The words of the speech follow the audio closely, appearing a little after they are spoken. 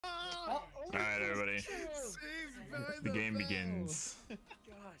All right, everybody. The game begins. Gosh,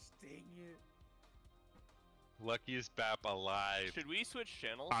 dang it. Luckiest Bap alive. Should we switch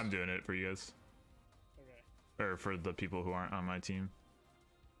channels? I'm doing it for you guys. Okay. Or for the people who aren't on my team.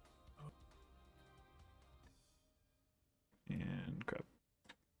 And crap.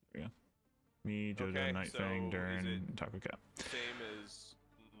 There we go. Me, Jojo, Okay, Nightfang, so Durin, is it and Taco Cat. Same as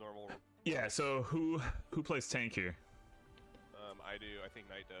normal. Yeah, so who plays tank here? I do. I think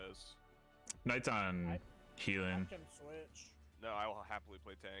Knight does. Knight's on I healing. can switch. No, I will happily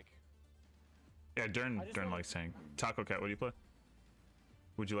play tank. Yeah, Durin I just wanna- likes tank. Taco Cat, what do you play?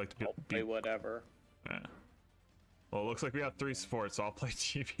 Would you like to be? I'll play whatever. Yeah. Well, it looks like we have 3 supports, so I'll play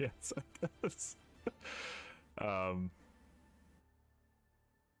GPS, I guess. Nah,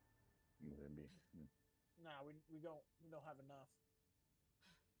 we don't have enough.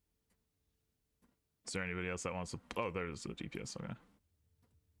 Is there anybody else that wants to? Oh, there's the GPS. Okay.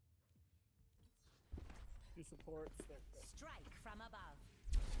 2 supports. Strike from above.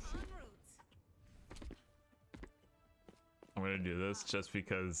 En route. I'm gonna do this just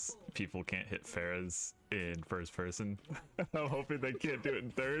because people can't hit Pharahs in first person. I'm hoping they can't do it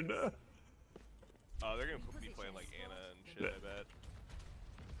in third. They're gonna be playing like Anna and shit. I bet.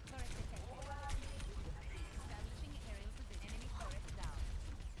 Turret detected. Establishing aerial position. Enemy turret down.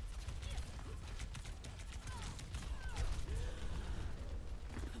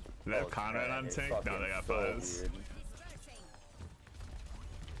 Do they have Conrad on tank? No, they got Buzz. Dispersing.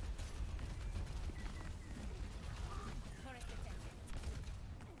 Turret detected.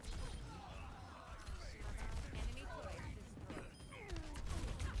 Enemy turret destroyed.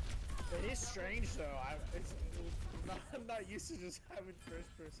 It is strange though. I'm not used to just having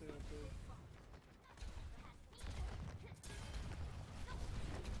first person.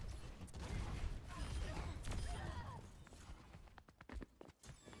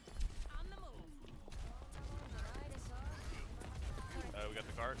 On the move. We got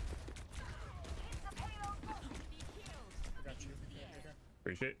the cart. I got you. Yeah.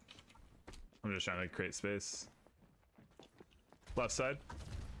 Appreciate. I'm just trying to create space. Left side.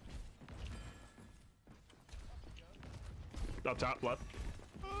 Up top, left.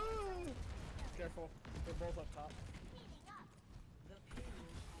 Careful. They're both up top.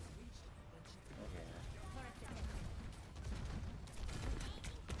 Turret detected.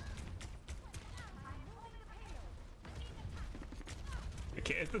 I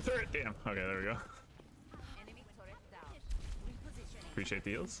can't hit the turret. Damn. Okay, there we go. Enemy turret down. Repositioning. Appreciate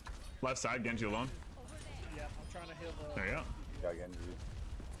the heals. Left side, Genji alone. Over there. Yeah, I'm trying to heal the. There you go.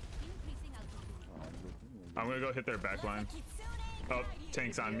 Increasing altitude. I'm gonna go hit their back line. Oh,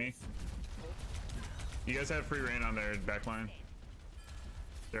 tank's on me. You guys have free reign on their back line.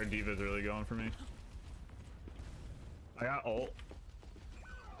 Their D.va's really going for me. I got ult.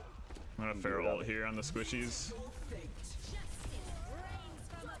 I'm gonna fair ult here on the squishies. Justice reigns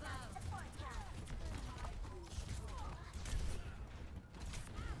from above.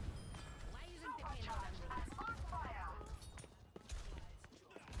 Why isn't the payload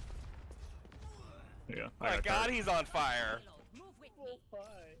There you go. Oh my God, he's on fire. Move with me. Bye.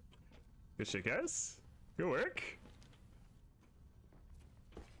 Good shit, guys. Good work.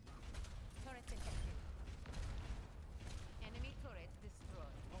 Turret detected. Enemy turret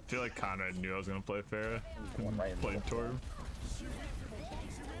destroyed. I feel like Conrad knew I was gonna play Pharah. Played Torb.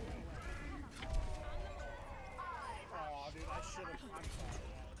 Oh, dude, I should have.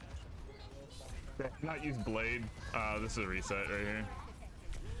 I'm sorry. Not use blade. This is a reset right here.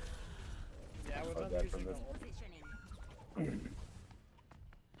 Yeah, we're not using the. Positioning.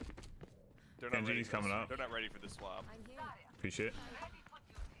 They're not ready. Genji's coming up. They're not ready for this swap. I'm here. Appreciate it.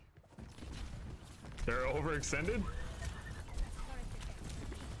 They're overextended.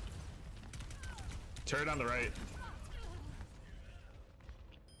 Turret on the right.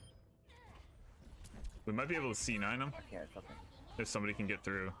 We might be able to C9 them if somebody can get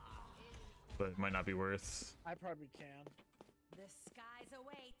through, but it might not be worth. I probably can. The skies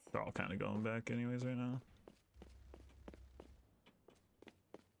await. They're all kind of going back anyways right now.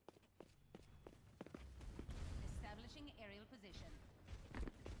 Establishing aerial position.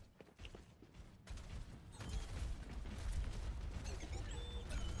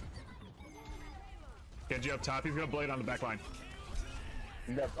 Genji up top. He's got a blade on the back line.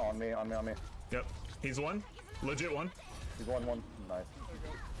 That's on me. Yep. He's one. Legit one. He's 1-1. Nice.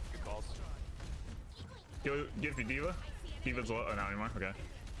 Good calls. Give me D.va. D.va's low. Oh, not anymore. Okay.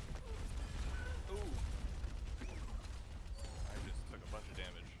 Ooh. I just took a bunch of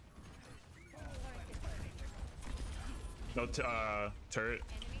damage. No turret.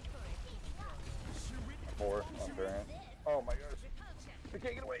 Enemy turret. 4 on Durant. Oh my gosh. Repulsion. I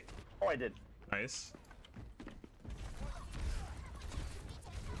can't get away. Oh, I did. Nice.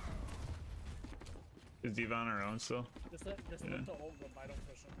 Is d.va on her own still? Just let the ult go by, don't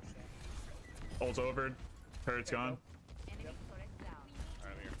push him. Ult's over. Turret's gone. Enemy turret down.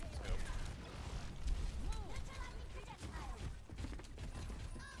 Alright, I'm here. Let's go.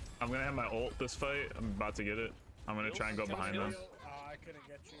 I'm gonna have my ult this fight. I'm about to get it. I'm gonna try and go behind them. I couldn't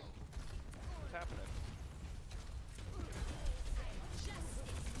get you. What's happening?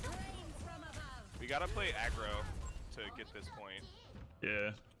 We gotta play aggro to get this point.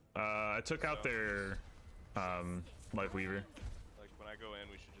 Yeah. I took out their Life Weaver. Like when I go in,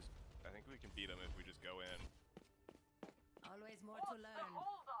 we should just. I think we can beat them if we just go in. Always more to learn.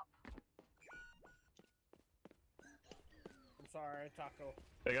 I'm sorry, Taco.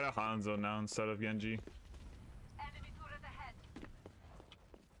 They got a Hanzo now instead of Genji. Enemy turret ahead.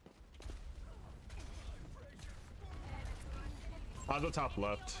 Hanzo top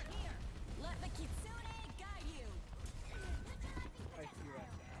left. Let the kitsune guide you. I threw that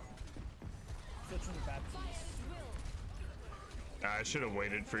down. Switching the bad piece. I should have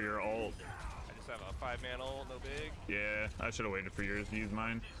waited for your ult. I just have a 5-man ult, no big. Yeah, I should have waited for yours to use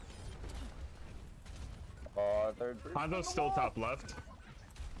mine. Third person. Hanzo's still top left.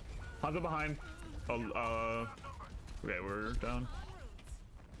 Hanzo behind. Oh, okay, we're down.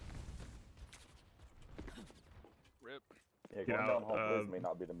 Rip. Yeah, Get going out, down home may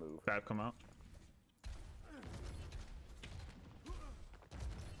not be the move. Fab, come out.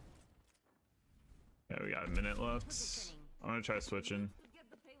 Yeah, we got a minute left. I'm gonna try switching. Get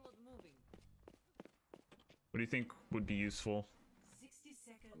the payload moving. What do you think would be useful? 60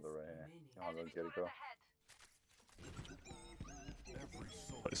 seconds. On the right here. Oh, let's get it go.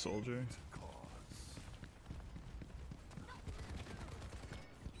 Play soldier.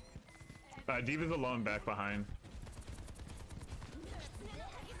 D.va's alone back behind.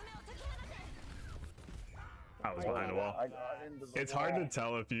 I was behind a wall. I got into the It's hard to wall.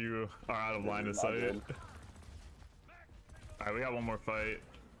 tell if you are out of line of Not sight. good. Alright, we got one more fight.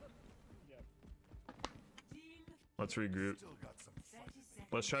 Yep. Let's regroup.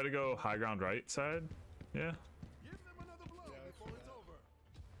 Let's try to go high ground right side. Yeah.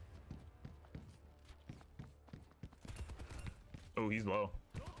 Oh, he's low.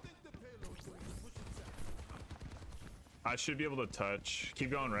 I should be able to touch.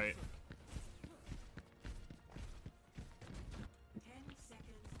 Keep going right. 10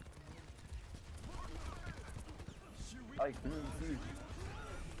 seconds.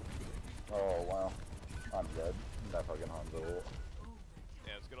 Oh wow, I'm dead. That fucking Hanzo.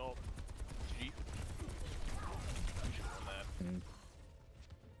 Yeah, it's good ult. GG. We should have won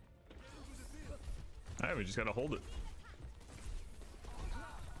that. Alright, we just gotta hold it.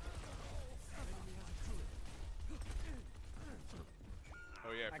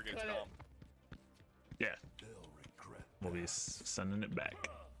 Oh yeah, I forget it's couldn't. Tom. Yeah. We'll be sending it back.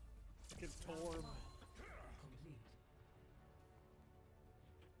 Get Torb.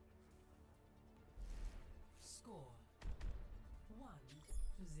 Score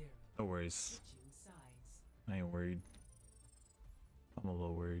 1-0. No worries. Switching sides. I ain't worried. I'm a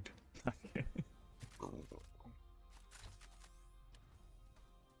little worried.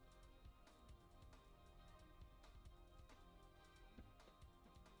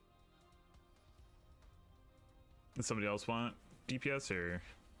 Does somebody else want DPS or?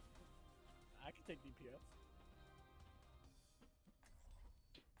 I can take DPS.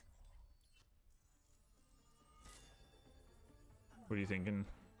 What are you thinking?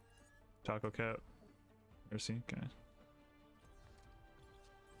 Taco Cat? Mercy? Okay.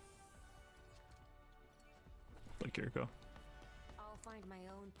 Like Kiriko. I'll find my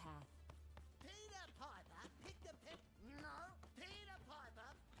own path.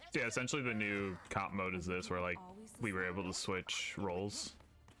 Yeah, essentially the new comp mode is this, where like we were able to switch roles.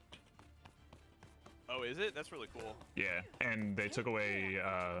 Oh, is it? That's really cool. Yeah, and they took away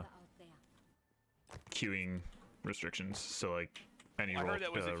Out there. queuing restrictions. So like any I role. heard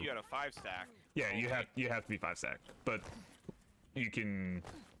that was if you had a 5-stack. Yeah, you have to be 5-stack, but you can.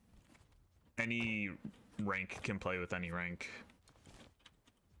 Any rank can play with any rank,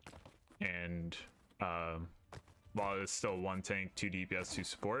 and while it's still 1 tank, 2 DPS, 2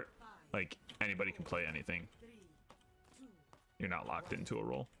 support, like anybody can play anything. 3, 2, You're not locked into a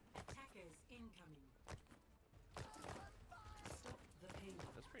role. attackers incoming. Stop the payload.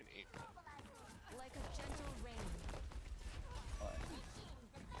 That's pretty neat. Like a gentle rain.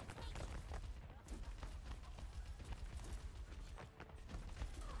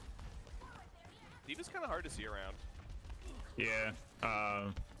 D.va's kind of hard to see around. Yeah,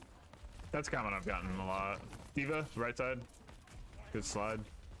 that's a comment I've gotten a lot. D.va, right side. Good slide.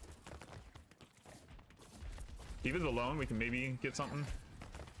 D.va's alone, we can maybe get something.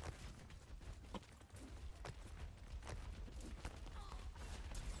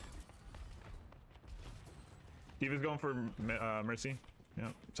 D.va's going for Mercy.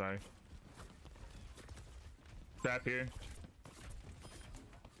 Yep, sorry. Trap here.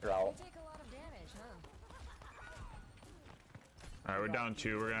 You're out. Take a lot of damage, huh? Alright, we're down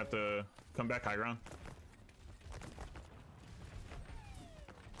 2. We're gonna have to come back high ground.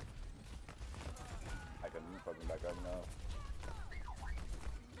 I can fucking back up now.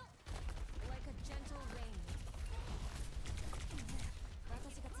 Like a gentle rain.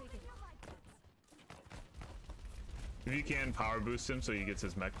 If you can, power boost him so he gets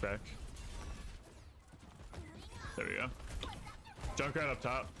his mech back. There we go. Junkrat up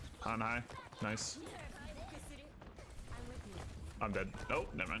top, on high. Nice. I'm dead. Oh,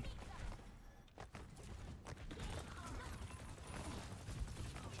 never mind.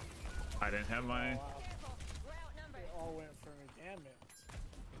 I didn't have my... Wow. They all went for me. Damn it.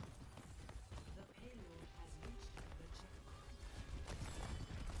 The payload has reached the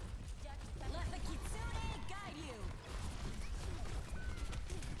checkpoint. Let the Kitsune guide you.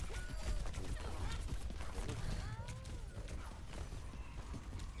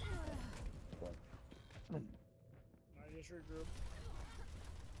 I just regroup.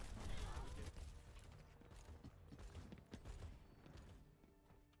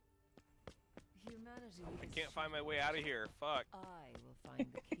 Humanity. I can't find my way out of here. Fuck. I will find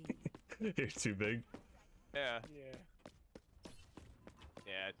the key. You're too big. Yeah. Yeah.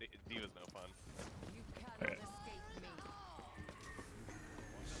 Yeah, D.va's no fun. You cannot escape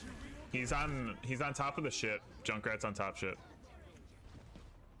me. He's on top of the ship. Junkrat's on top ship.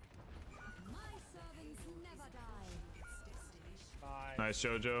 My servants never die. Nice. Nice,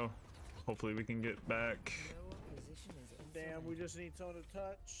 Jojo. Hopefully we can get back. No opposition is Damn, we just need someone to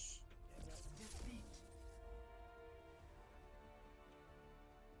touch.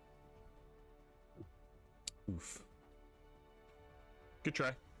 Oof. Good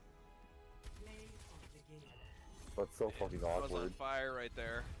try. That's so fucking I was on awkward. fire right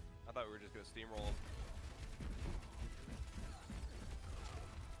there. I thought we were just gonna steamroll him.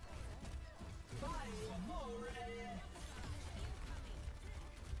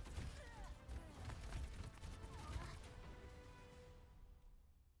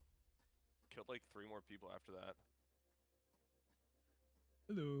 Killed like 3 more people after that.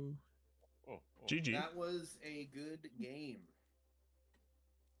 Hello. Oh, GG. That was a good game.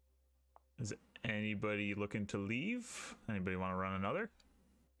 Is anybody looking to leave? Anybody want to run another?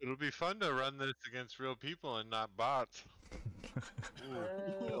 it'll be fun to run this against real people and not bots.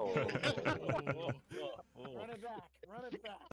 Oh. Run it back. Run it back.